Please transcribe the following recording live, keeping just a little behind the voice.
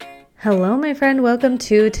Hello, my friend. Welcome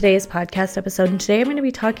to today's podcast episode. And today I'm going to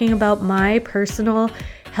be talking about my personal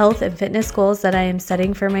health and fitness goals that I am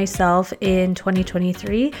setting for myself in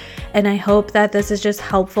 2023. And I hope that this is just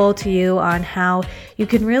helpful to you on how you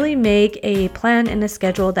can really make a plan and a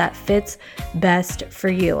schedule that fits best for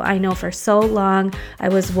you. I know for so long I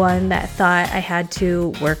was one that thought I had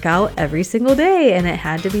to work out every single day and it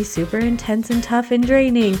had to be super intense and tough and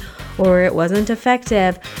draining, or it wasn't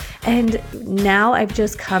effective. And now I've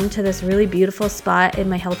just come to this really beautiful spot in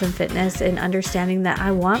my health and fitness and understanding that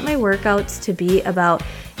I want my workouts to be about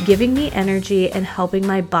giving me energy and helping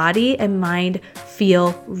my body and mind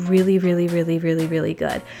feel really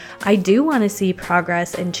good. I do want to see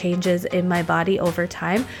progress and changes in my body over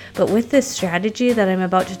time, but with this strategy that I'm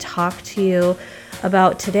about to talk to you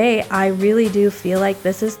about today, I really do feel like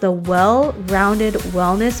this is the well-rounded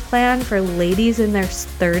wellness plan for ladies in their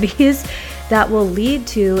 30s that will lead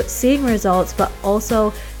to seeing results, but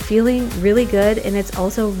also feeling really good. And it's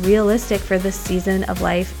also realistic for this season of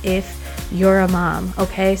life if you're a mom.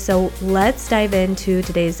 Okay, so let's dive into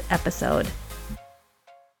today's episode.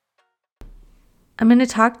 I'm going to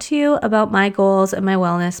talk to you about my goals and my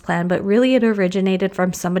wellness plan, but really it originated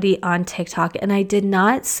from somebody on TikTok and I did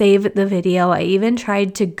not save the video. I even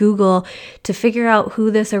tried to Google to figure out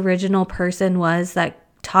who this original person was that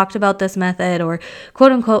talked about this method or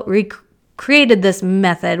quote unquote created this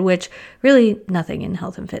method, which really nothing in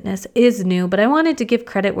health and fitness is new, but I wanted to give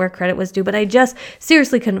credit where credit was due, but I just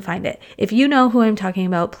seriously couldn't find it. If you know who I'm talking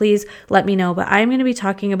about, please let me know, but I'm going to be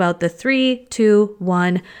talking about the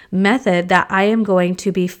 3-2-1 method that I am going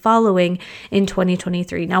to be following in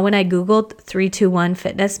 2023. Now, when I Googled 3-2-1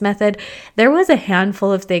 fitness method, there was a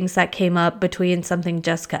handful of things that came up between something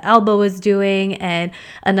Jessica Alba was doing and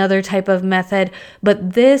another type of method,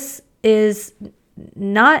 but this is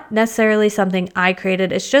not necessarily something I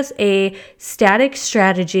created. It's just a static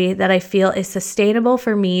strategy that I feel is sustainable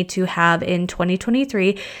for me to have in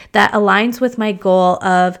 2023 that aligns with my goal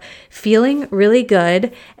of feeling really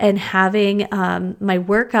good and having my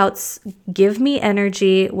workouts give me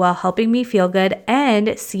energy while helping me feel good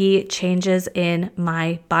and see changes in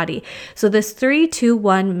my body. So this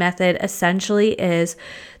 3-2-1 method essentially is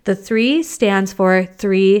the 3 stands for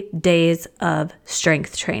 3 days of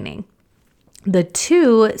strength training. The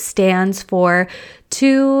 2 stands for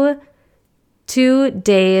two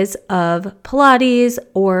days of Pilates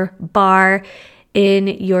or bar in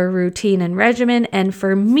your routine and regimen. And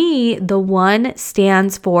for me, the 1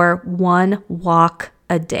 stands for 1 walk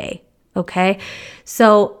a day. Okay.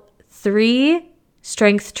 So 3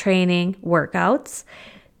 strength training workouts,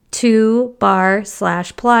 2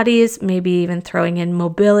 bar/Pilates, maybe even throwing in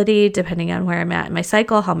mobility, depending on where I'm at in my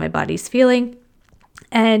cycle, how my body's feeling,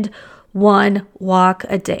 and 1 walk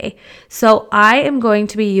a day. So I am going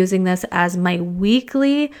to be using this as my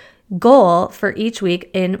weekly goal for each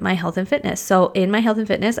week in my health and fitness. So in my health and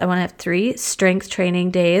fitness, I want to have 3 strength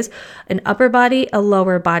training days, an upper body, a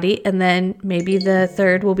lower body, and then maybe the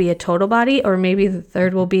third will be a total body, or maybe the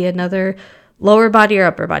third will be another lower body or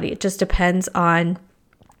upper body. It just depends on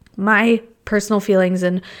my personal feelings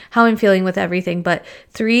and how I'm feeling with everything. But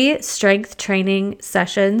 3 strength training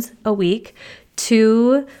sessions a week,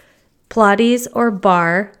 2 Pilates or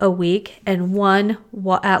bar a week, and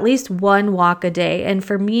at least 1 walk a day. And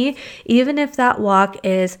for me, even if that walk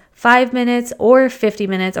is 5 minutes or 50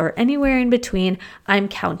 minutes or anywhere in between, I'm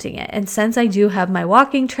counting it. And since I do have my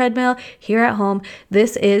walking treadmill here at home,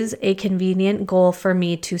 this is a convenient goal for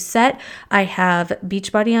me to set. I have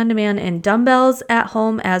Beachbody On Demand and dumbbells at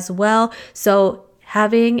home as well. So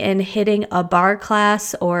having and hitting a bar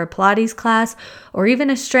class or a Pilates class or even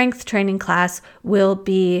a strength training class will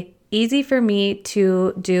be easy for me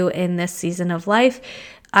to do in this season of life.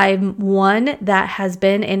 I'm one that has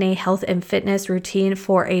been in a health and fitness routine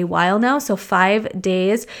for a while now. So 5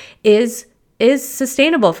 days is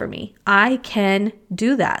sustainable for me. I can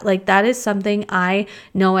do that. Like that is something I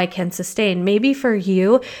know I can sustain. Maybe for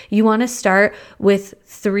you, you want to start with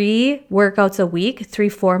 3 workouts a week, 3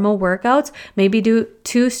 formal workouts, maybe do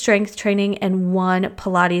 2 strength training and 1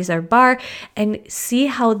 Pilates or bar, and see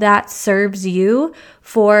how that serves you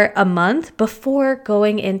for a month before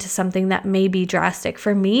going into something that may be drastic.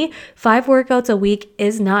 For me, 5 workouts a week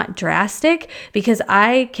is not drastic because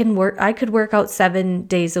I could work out 7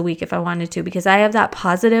 days a week if I wanted to, because I have that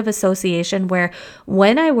positive association where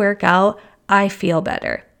when I work out, I feel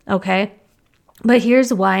better. Okay. But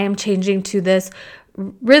here's why I'm changing to this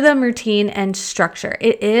rhythm, routine, and structure.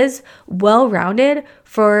 It is well-rounded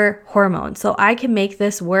for hormones. So I can make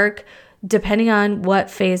this work depending on what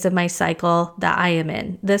phase of my cycle that I am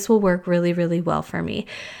in. This will work really well for me.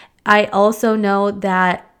 I also know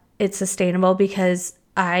that it's sustainable because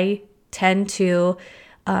I tend to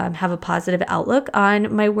have a positive outlook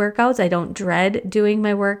on my workouts. I don't dread doing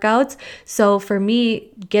my workouts. So for me,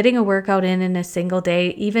 getting a workout in a single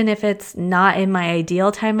day, even if it's not in my ideal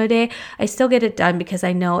time of day, I still get it done because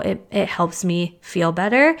I know it helps me feel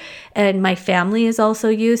better. And my family is also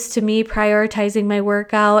used to me prioritizing my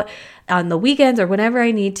workout on the weekends or whenever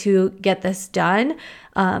I need to get this done.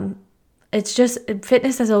 It's just,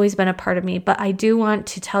 fitness has always been a part of me, but I do want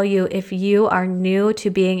to tell you, if you are new to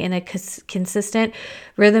being in a consistent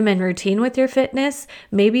rhythm and routine with your fitness,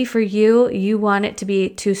 maybe for you, you want it to be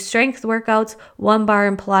 2 strength workouts, 1 bar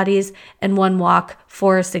and Pilates, and 1 walk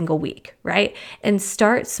for a single week, right? And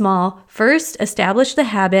start small. First, establish the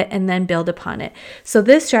habit and then build upon it. So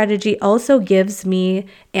this strategy also gives me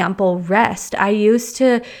ample rest. I used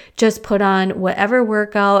to just put on whatever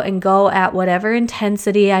workout and go at whatever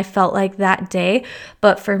intensity I felt like that day.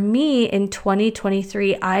 But for me in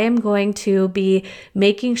 2023, I am going to be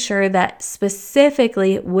making sure that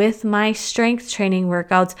specifically with my strength training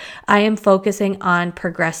workouts, I am focusing on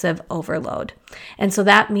progressive overload. And so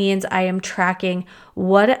that means I am tracking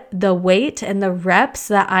what the weight and the reps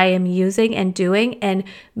that I am using and doing, and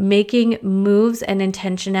making moves and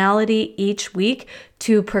intentionality each week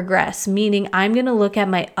to progress. Meaning I'm going to look at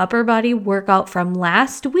my upper body workout from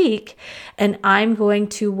last week, and I'm going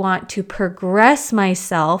to want to progress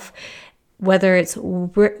myself, whether it's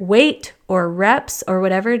weight or reps or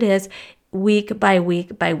whatever it is, week by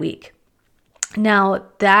week by week. Now,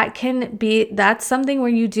 that's something where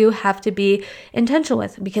you do have to be intentional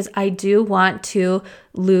with, because I do want to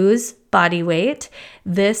lose body weight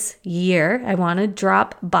this year. I want to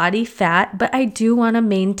drop body fat, but I do want to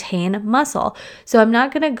maintain muscle. So I'm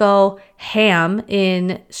not going to go ham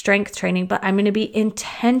in strength training, but I'm going to be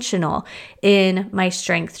intentional in my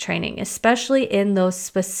strength training, especially in those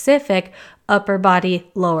specific upper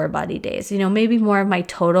body, lower body days. Maybe more of my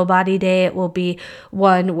total body day, it will be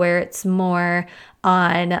one where it's more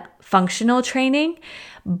on functional training.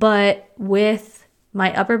 But with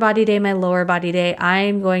my upper body day, my lower body day,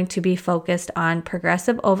 I'm going to be focused on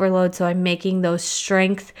progressive overload. So I'm making those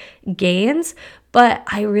strength gains, but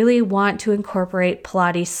I really want to incorporate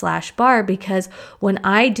Pilates/bar, because when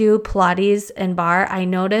I do Pilates and bar, I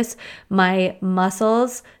notice my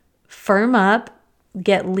muscles firm up,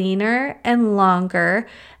 get leaner and longer,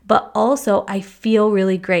 but also I feel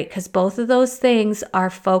really great because both of those things are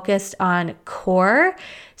focused on core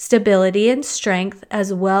stability and strength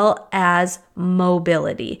as well as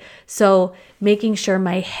mobility. So making sure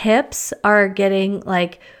my hips are getting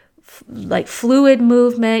like fluid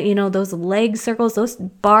movement, those leg circles, those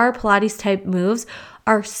bar Pilates type moves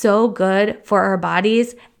are so good for our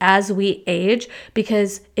bodies as we age,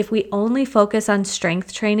 because if we only focus on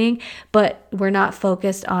strength training, but we're not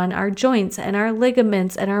focused on our joints and our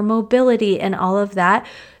ligaments and our mobility and all of that,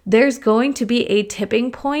 there's going to be a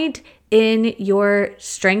tipping point in your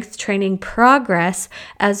strength training progress,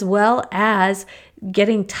 as well as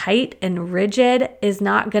getting tight and rigid is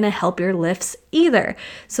not going to help your lifts either.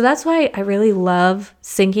 So that's why I really love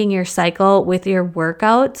syncing your cycle with your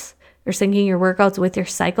workouts, or syncing your workouts with your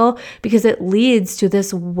cycle, because it leads to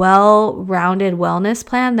this well-rounded wellness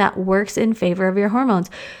plan that works in favor of your hormones.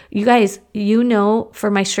 You guys, for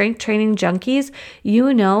my strength training junkies,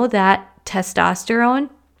 that testosterone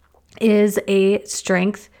is a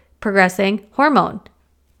strength progressing hormone.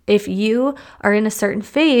 If you are in a certain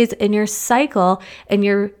phase in your cycle and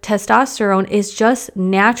your testosterone is just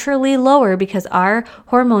naturally lower, because our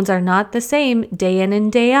hormones are not the same day in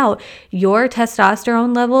and day out, your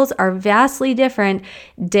testosterone levels are vastly different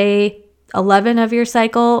day 11 of your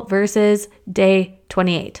cycle versus day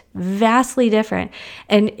 28. Vastly different.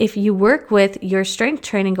 And if you work with your strength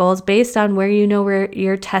training goals based on where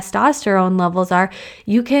your testosterone levels are,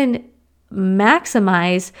 you can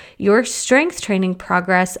maximize your strength training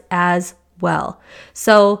progress as well.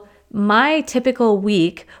 So my typical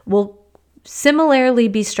week will similarly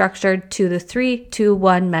be structured to the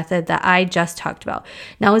 3-2-1 method that I just talked about.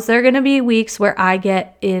 Now, is there going to be weeks where I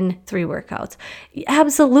get in 3 workouts?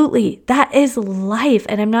 Absolutely. That is life.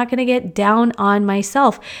 And I'm not going to get down on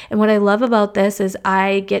myself. And what I love about this is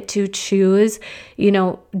I get to choose,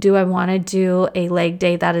 do I want to do a leg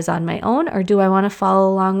day that is on my own, or do I want to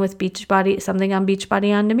follow along with something on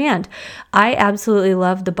Beachbody On Demand? I absolutely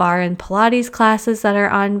love the bar and Pilates classes that are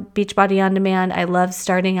on Beachbody On Demand. I love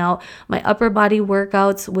starting out my upper body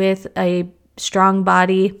workouts with a strong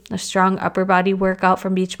upper body workout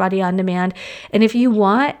from Beachbody On Demand. And if you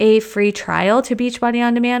want a free trial to Beachbody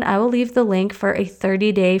On Demand, I will leave the link for a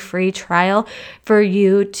 30-day free trial for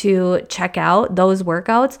you to check out those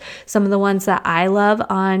workouts. Some of the ones that I love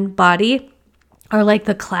on body are like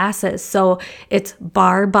the classes. So it's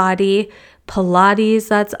bar body, Pilates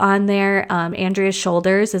that's on there. Andrea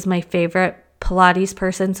Shoulders is my favorite Pilates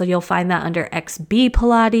person. So you'll find that under XB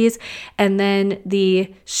Pilates. And then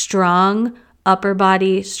the strong upper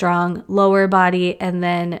body, strong lower body, and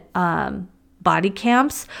then body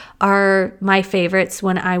camps are my favorites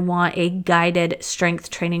when I want a guided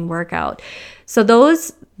strength training workout. So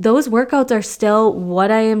those workouts are still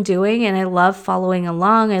what I am doing, and I love following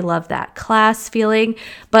along. I love that class feeling.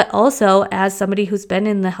 But also, as somebody who's been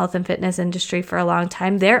in the health and fitness industry for a long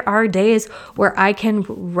time, there are days where I can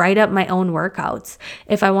write up my own workouts.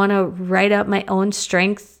 If I want to write up my own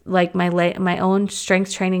strength, like my own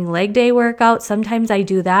strength training leg day workout, sometimes I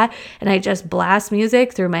do that, and I just blast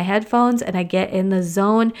music through my headphones, and I get in the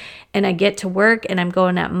zone, and I get to work, and I'm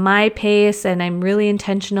going at my pace, and I'm really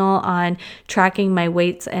intentional on tracking my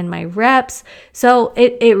weights and my reps. So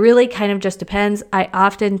it really kind of just depends. I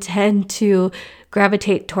often tend to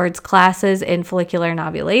gravitate towards classes in follicular and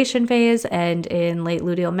ovulation phase, and in late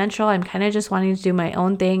luteal menstrual, I'm kind of just wanting to do my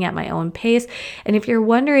own thing at my own pace. And if you're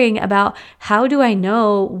wondering about how do I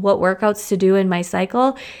know what workouts to do in my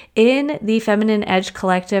cycle, in the Feminine Edge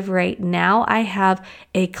Collective right now, I have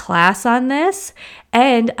a class on this.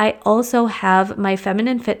 And I also have my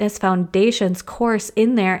Feminine Fitness Foundations course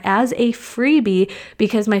in there as a freebie,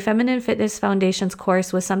 because my Feminine Fitness Foundations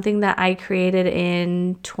course was something that I created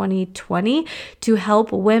in 2020 to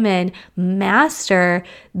help women master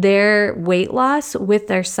their weight loss with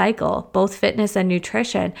their cycle, both fitness and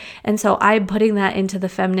nutrition. And so I'm putting that into the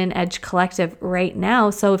Feminine Edge Collective right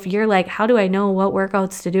now. So if you're like, how do I know what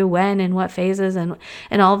workouts to do when and what phases and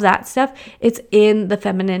all of that stuff, it's in the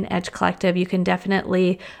Feminine Edge Collective. You can definitely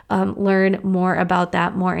learn more about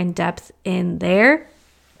that more in depth in there.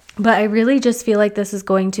 But I really just feel like this is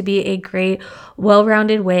going to be a great,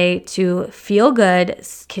 well-rounded way to feel good,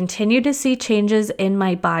 continue to see changes in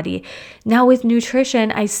my body. Now with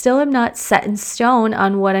nutrition, I still am not set in stone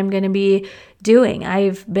on what I'm going to be doing.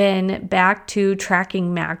 I've been back to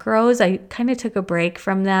tracking macros. I kind of took a break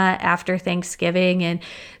from that after Thanksgiving and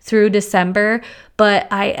through December, but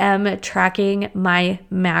I am tracking my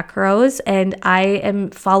macros, and I am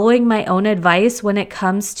following my own advice when it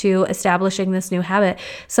comes to establishing this new habit.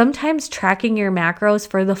 Sometimes tracking your macros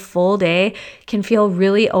for the full day can feel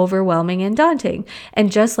really overwhelming and daunting.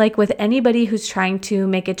 And just like with anybody who's trying to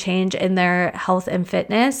make a change in their health and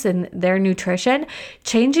fitness and their nutrition,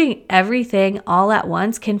 changing everything all at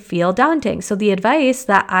once can feel daunting. So the advice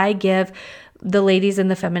that I give the ladies in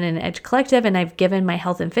the Feminine Edge Collective, and I've given my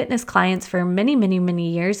health and fitness clients for many, many,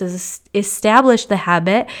 many years, is establish the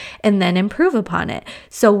habit and then improve upon it.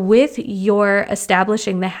 So with your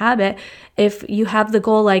establishing the habit, if you have the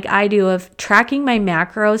goal like I do of tracking my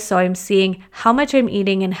macros, so I'm seeing how much I'm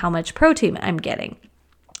eating and how much protein I'm getting.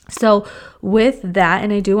 So with that,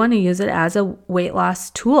 and I do want to use it as a weight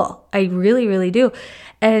loss tool. I really, really do.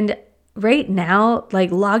 And right now,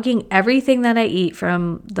 like logging everything that I eat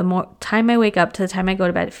from the time I wake up to the time I go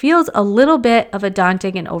to bed feels a little bit of a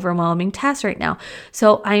daunting and overwhelming task right now.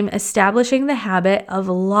 So I'm establishing the habit of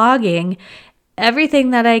logging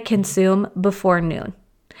everything that I consume before noon.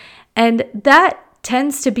 And that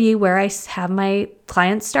tends to be where I have my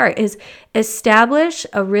clients start, is establish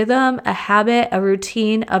a rhythm, a habit, a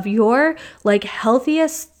routine of your like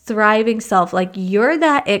healthiest thriving self. Like you're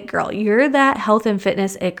that it girl, you're that health and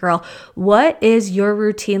fitness it girl. What is your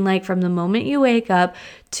routine like from the moment you wake up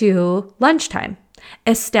to lunchtime?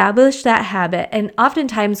 Establish that habit. And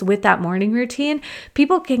oftentimes with that morning routine,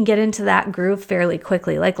 people can get into that groove fairly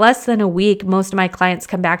quickly. Like less than a week, most of my clients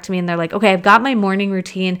come back to me and they're like, okay, I've got my morning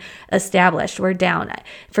routine established. We're down.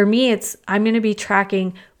 For me, I'm going to be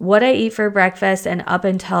tracking what I eat for breakfast and up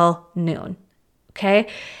until noon. Okay.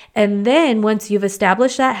 And then once you've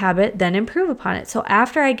established that habit, then improve upon it. So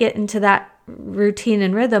after I get into that routine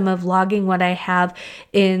and rhythm of logging what I have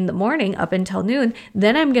in the morning up until noon,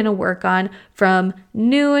 then I'm going to work on from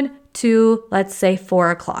noon to, let's say,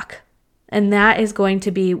 4 o'clock. And that is going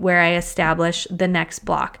to be where I establish the next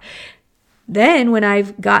block. Then when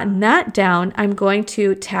I've gotten that down, I'm going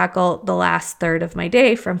to tackle the last third of my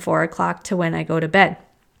day from 4 o'clock to when I go to bed.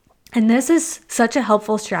 And this is such a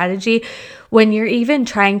helpful strategy when you're even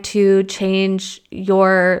trying to change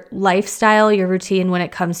your lifestyle, your routine when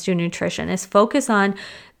it comes to nutrition, is focus on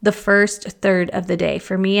the first third of the day.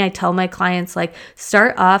 For me, I tell my clients, like,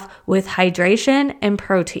 start off with hydration and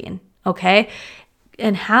protein, okay?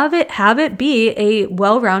 And have it be a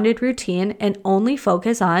well-rounded routine, and only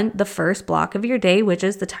focus on the first block of your day, which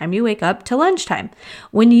is the time you wake up to lunchtime.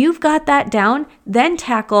 When you've got that down, then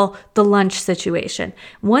tackle the lunch situation.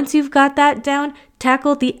 Once you've got that down,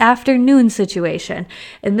 tackle the afternoon situation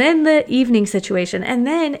and then the evening situation. And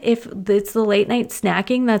then if it's the late night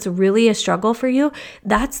snacking that's really a struggle for you,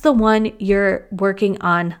 that's the one you're working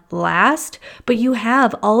on last. But you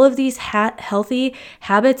have all of these healthy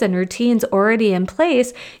habits and routines already in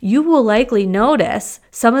place. You will likely notice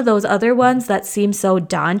some of those other ones that seem so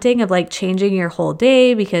daunting, of like changing your whole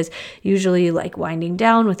day, because usually you like winding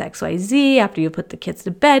down with XYZ after you put the kids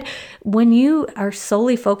to bed. When you are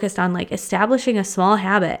solely focused on like establishing a small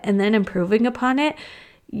habit and then improving upon it,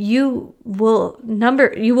 you will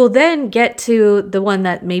then get to the one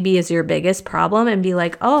that maybe is your biggest problem and be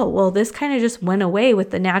like, oh, well, this kind of just went away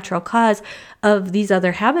with the natural cause of these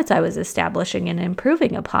other habits I was establishing and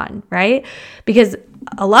improving upon, right? Because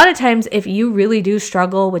a lot of times, if you really do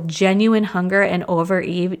struggle with genuine hunger and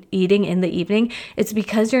overeating in the evening, it's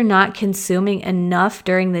because you're not consuming enough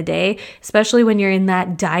during the day, especially when you're in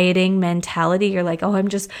that dieting mentality. You're like, oh, I'm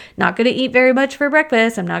just not going to eat very much for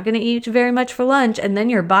breakfast. I'm not going to eat very much for lunch. And then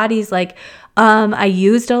your body's like, I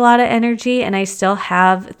used a lot of energy and I still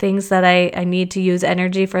have things that I need to use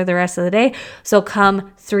energy for the rest of the day. So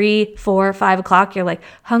come 3, 4, 5 o'clock, you're like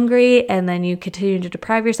hungry, and then you continue to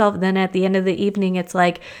deprive yourself. Then at the end of the evening, it's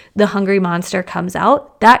like the hungry monster comes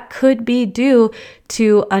out. That could be due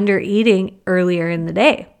to under-eating earlier in the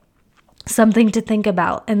day. Something to think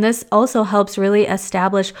about. And this also helps really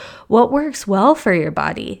establish what works well for your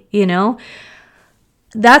body, you know?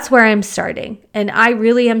 That's where I'm starting. And I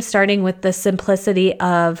really am starting with the simplicity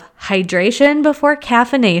of hydration before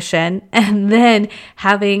caffeination, and then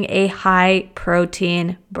having a high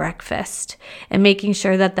protein breakfast and making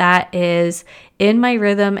sure that that is in my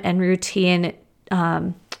rhythm and routine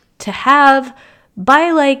to have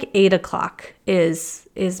by like 8 o'clock is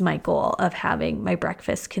my goal of having my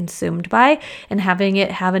breakfast consumed by, and having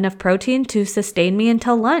it have enough protein to sustain me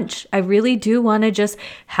until lunch. I really do want to just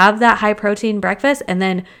have that high protein breakfast and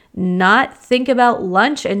then not think about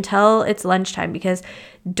lunch until it's lunchtime, because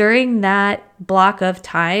during that block of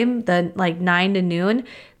time, the like 9 to noon,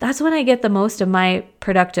 that's when I get the most of my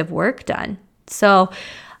productive work done. So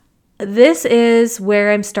this is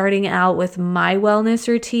where I'm starting out with my wellness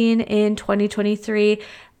routine in 2023.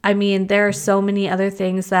 I mean, there are so many other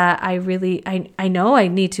things that I know I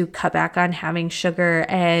need to cut back on, having sugar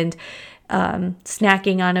and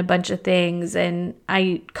snacking on a bunch of things. And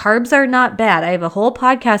carbs are not bad. I have a whole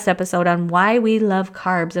podcast episode on why we love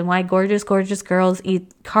carbs and why gorgeous, gorgeous girls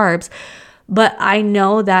eat carbs. But I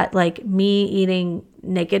know that like me eating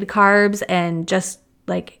naked carbs and just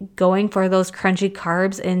like going for those crunchy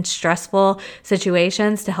carbs in stressful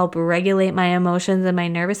situations to help regulate my emotions and my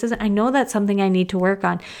nervous system, I know that's something I need to work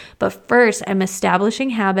on. But first, I'm establishing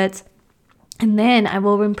habits, and then I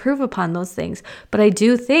will improve upon those things. But I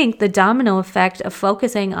do think the domino effect of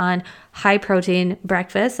focusing on high protein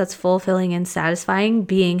breakfast that's fulfilling and satisfying,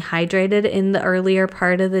 being hydrated in the earlier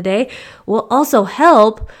part of the day, will also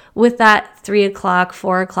help with that 3 o'clock,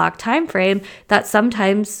 4 o'clock time frame that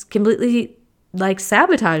sometimes completely like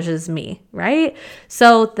sabotages me, right?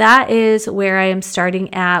 So that is where I am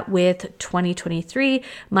starting at with 2023,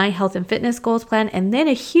 my health and fitness goals plan. And then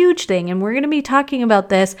a huge thing, and we're going to be talking about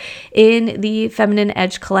this in the Feminine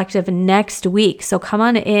Edge Collective next week. So come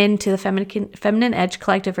on in to the Feminine Edge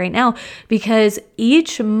Collective right now, because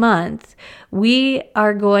each month we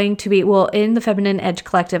are going to be, in the Feminine Edge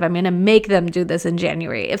Collective, I'm going to make them do this in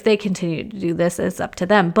January. If they continue to do this, it's up to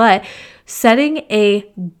them. But setting a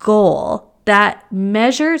goal that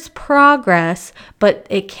measures progress, but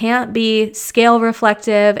it can't be scale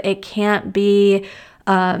reflective. It can't be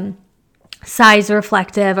size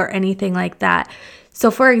reflective or anything like that. So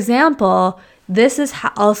for example, this is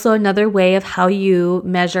also another way of how you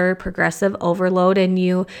measure progressive overload, and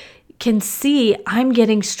you can see I'm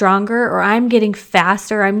getting stronger, or I'm getting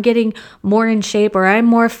faster, I'm getting more in shape, or I'm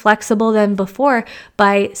more flexible than before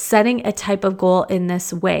by setting a type of goal in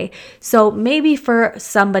this way. So maybe for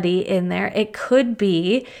somebody in there, it could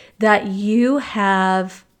be that you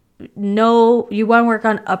want to work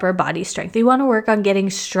on upper body strength. You want to work on getting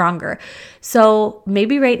stronger. So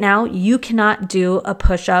maybe right now you cannot do a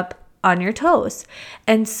push-up on your toes.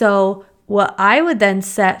 And so what I would then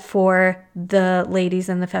set for the ladies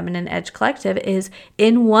in the Feminine Edge Collective is,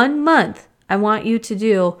 in 1 month, I want you to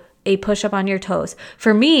do a push-up on your toes.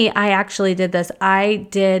 For me, I actually did this. I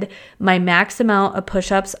did my max amount of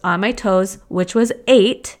push-ups on my toes, which was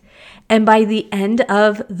 8. And by the end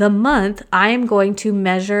of the month, I am going to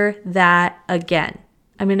measure that again.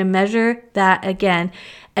 I'm going to measure that again.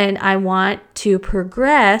 And I want to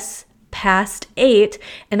progress past 8.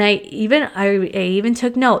 And I even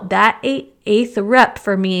took note that eighth rep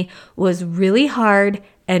for me was really hard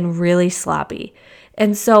and really sloppy.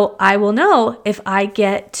 And so I will know if I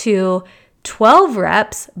get to 12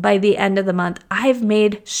 reps by the end of the month, I've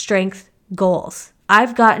made strength goals.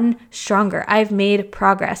 I've gotten stronger. I've made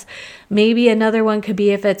progress. Maybe another one could be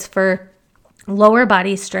if it's for lower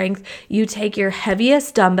body strength, you take your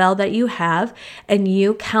heaviest dumbbell that you have and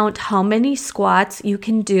you count how many squats you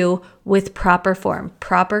can do with proper form,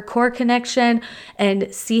 proper core connection,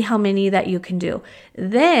 and see how many that you can do.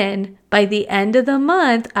 Then by the end of the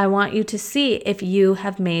month, I want you to see if you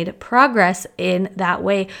have made progress in that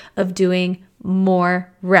way of doing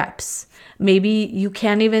more reps. Maybe you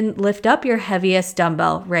can't even lift up your heaviest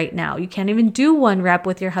dumbbell right now. You can't even do 1 rep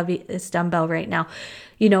with your heaviest dumbbell right now.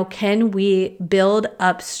 Can we build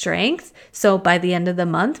up strength? So by the end of the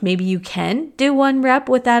month, maybe you can do 1 rep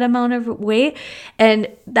with that amount of weight. And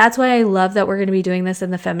that's why I love that we're going to be doing this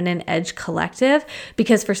in the Feminine Edge Collective,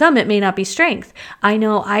 because for some, it may not be strength. I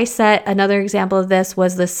know another example of this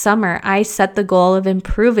was this summer. I set the goal of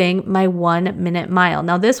improving my 1-minute mile.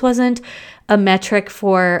 Now, this wasn't a metric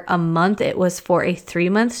for a month. It was for a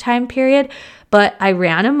 3-month time period, but I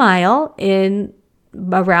ran a mile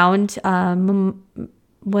around,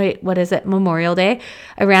 Memorial Day.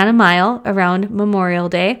 I ran a mile around Memorial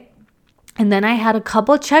Day. And then I had a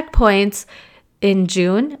couple checkpoints in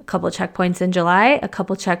June, a couple checkpoints in July, a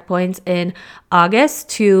couple checkpoints in August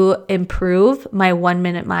to improve my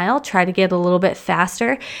 1-minute mile, try to get a little bit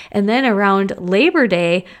faster. And then around Labor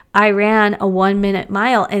Day, I ran a 1-minute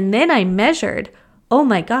mile. And then I measured, oh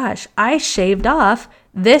my gosh, I shaved off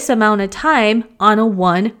this amount of time on a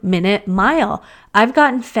 1-minute mile. I've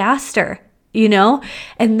gotten faster.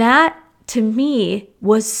 And that to me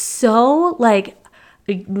was so like,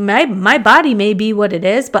 my body may be what it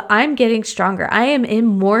is, but I'm getting stronger. I am in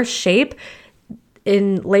more shape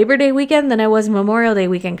in Labor Day weekend than I was Memorial Day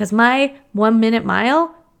weekend because my 1-minute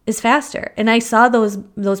mile is faster. And I saw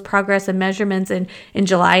those progress and measurements in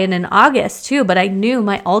July and in August too, but I knew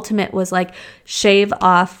my ultimate was like shave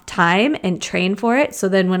off time and train for it. So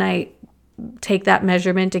then when I take that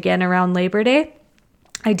measurement again around Labor Day,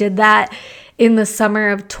 I did that in the summer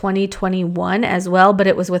of 2021 as well, but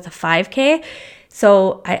it was with a 5K.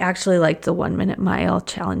 So I actually liked the 1-minute mile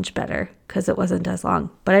challenge better because it wasn't as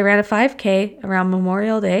long. But I ran a 5K around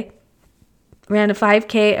Memorial Day, ran a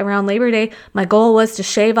 5K around Labor Day. My goal was to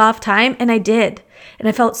shave off time, and I did. And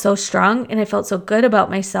I felt so strong and I felt so good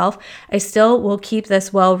about myself. I still will keep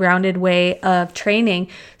this well-rounded way of training.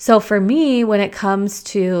 So for me, when it comes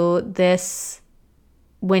to this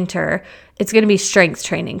winter, it's going to be strength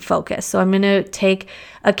training focus. So I'm going to take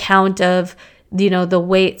account of, the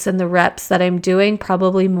weights and the reps that I'm doing,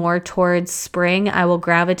 probably more towards spring. I will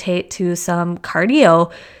gravitate to some cardio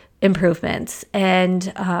improvements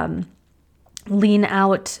and lean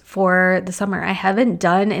out for the summer. I haven't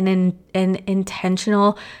done an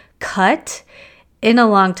intentional cut in a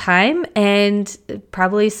long time, and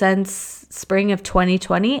probably since spring of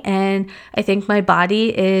 2020, and I think my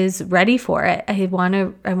body is ready for it. I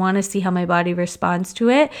want to see how my body responds to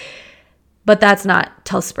it, but that's not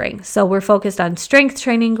till spring. So we're focused on strength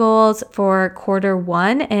training goals for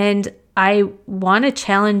Q1, and I want to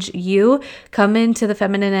challenge you, come into the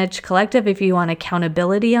Feminine Edge Collective if you want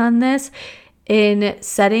accountability on this, in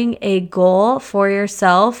setting a goal for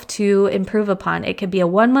yourself to improve upon. It could be a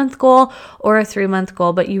 1-month goal or a 3-month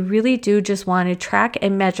goal, but you really do just want to track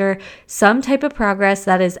and measure some type of progress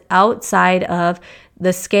that is outside of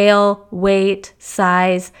the scale, weight,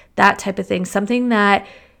 size, that type of thing. Something that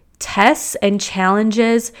tests and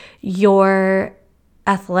challenges your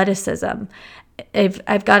athleticism.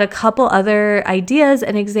 I've got a couple other ideas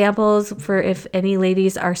and examples for if any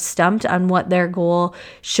ladies are stumped on what their goal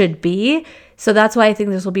should be. So that's why I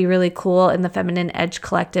think this will be really cool in the Feminine Edge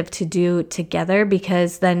Collective to do together,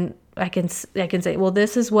 because then I can say, well,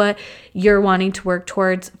 this is what you're wanting to work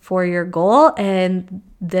towards for your goal, and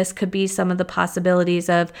this could be some of the possibilities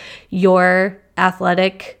of your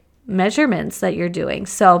athletic measurements that you're doing.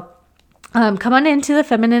 So come on into the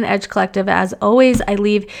Feminine Edge Collective. As always, I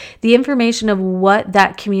leave the information of what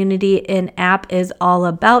that community and app is all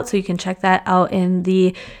about, so you can check that out in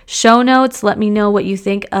the show notes. Let me know what you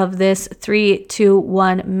think of this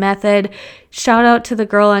 3-2-1 method. Shout out to the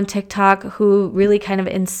girl on TikTok who really kind of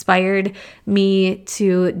inspired me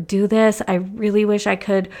to do this. I really wish I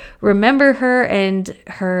could remember her and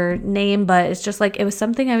her name, but it's just like, it was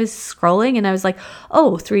something I was scrolling and I was like,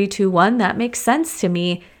 oh, 3-2-1, that makes sense to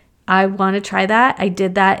me. I want to try that. I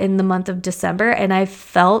did that in the month of December and I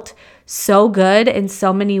felt so good in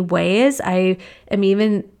so many ways. I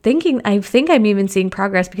think I'm even seeing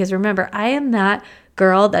progress, because remember, I am that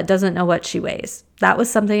girl that doesn't know what she weighs. That was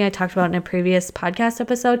something I talked about in a previous podcast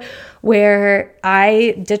episode, where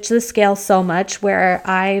I ditched the scale so much where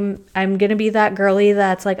I'm going to be that girly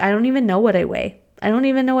that's like, I don't even know what I weigh.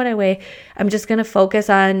 I'm just going to focus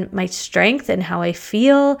on my strength and how I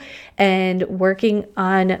feel and working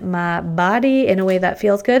on my body in a way that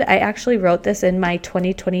feels good. I actually wrote this in my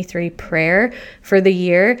 2023 prayer for the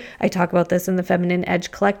year. I talk about this in the Feminine Edge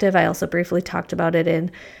Collective. I also briefly talked about it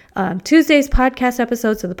in Tuesday's podcast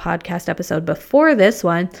episode, so the podcast episode before this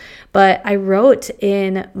one. But I wrote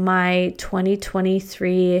in my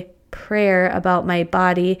 2023 prayer about my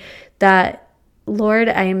body that, Lord,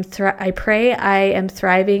 I pray I am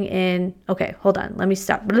thriving in, okay, hold on, let me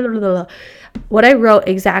stop. What I wrote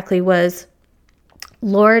exactly was,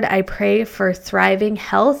 Lord, I pray for thriving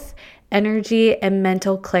health, energy, and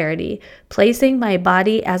mental clarity, placing my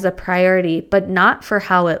body as a priority, but not for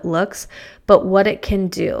how it looks, but what it can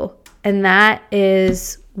do. And that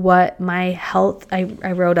is what my health, I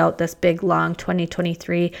wrote out this big, long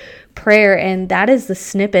 2023 prayer. And that is the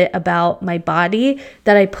snippet about my body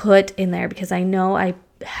that I put in there, because I know I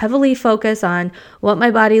heavily focus on what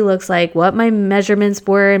my body looks like, what my measurements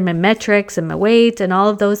were, and my metrics and my weight and all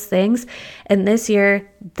of those things. And this year,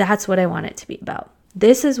 that's what I want it to be about.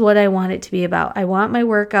 This is what I want it to be about. I want my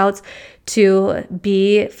workouts to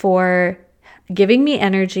be for giving me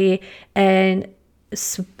energy and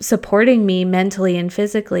supporting me mentally and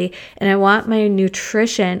physically. And I want my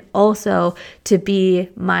nutrition also to be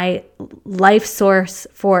my life source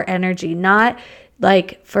for energy, not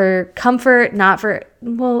like for comfort, not for,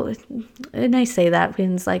 well, and I say that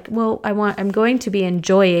means like, well, I'm going to be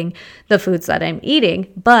enjoying the foods that I'm eating,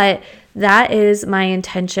 but that is my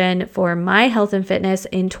intention for my health and fitness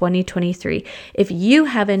in 2023. If you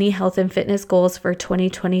have any health and fitness goals for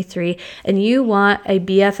 2023 and you want a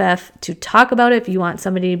BFF to talk about it, if you want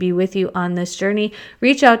somebody to be with you on this journey,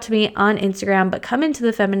 reach out to me on Instagram, but come into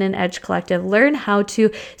the Feminine Edge Collective, learn how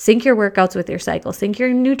to sync your workouts with your cycle, sync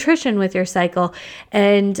your nutrition with your cycle,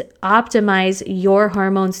 and optimize your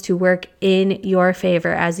hormones to work in your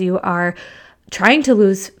favor as you are trying to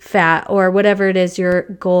lose fat or whatever it is your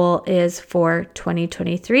goal is for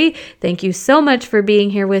 2023. Thank you so much for being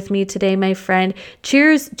here with me today, my friend.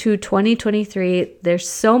 Cheers to 2023. There's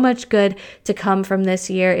so much good to come from this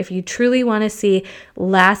year. If you truly want to see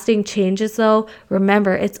lasting changes though,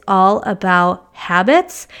 remember it's all about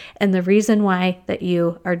habits and the reason why that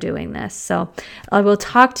you are doing this. So I will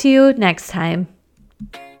talk to you next time.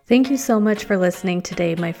 Thank you so much for listening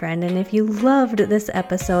today, my friend. And if you loved this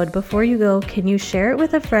episode, before you go, can you share it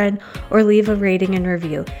with a friend or leave a rating and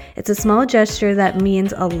review? It's a small gesture that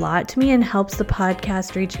means a lot to me and helps the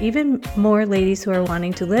podcast reach even more ladies who are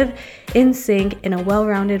wanting to live in sync in a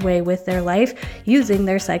well-rounded way with their life, using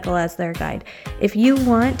their cycle as their guide. If you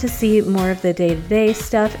want to see more of the day-to-day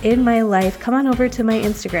stuff in my life, come on over to my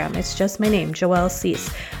Instagram. It's just my name, Joelle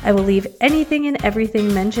Cease. I will leave anything and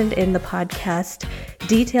everything mentioned in the podcast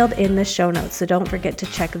detailed in the show notes, so don't forget to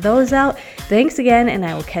check those out. Thanks again, and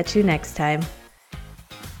I will catch you next time.